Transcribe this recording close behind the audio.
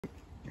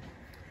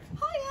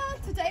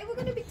today we're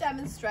going to be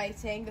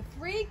demonstrating the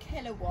 3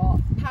 kilowatt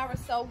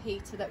parasol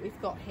heater that we've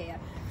got here.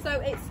 So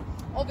it's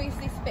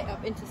obviously split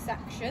up into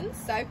sections.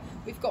 So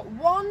we've got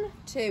 1,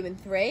 2 and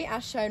 3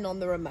 as shown on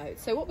the remote.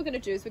 So what we're going to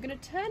do is we're going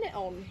to turn it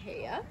on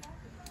here.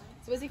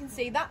 So as you can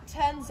see, that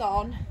turns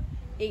on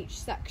each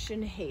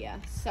section here.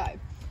 So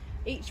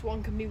each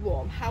one can be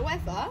warm.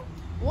 However,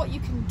 what you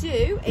can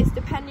do is,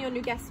 depending on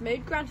your guest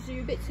mood, granted, are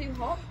you a bit too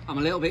hot? I'm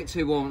a little bit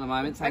too warm at the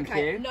moment, thank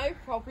you. No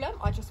problem.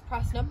 I just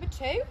press number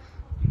 2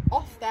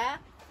 off there,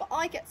 but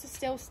I get to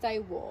still stay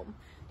warm.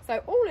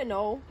 So all in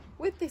all,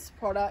 with this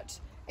product,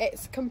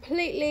 it's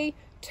completely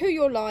to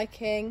your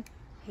liking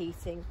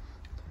heating.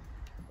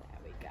 There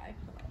we go.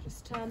 I'll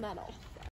just turn that off.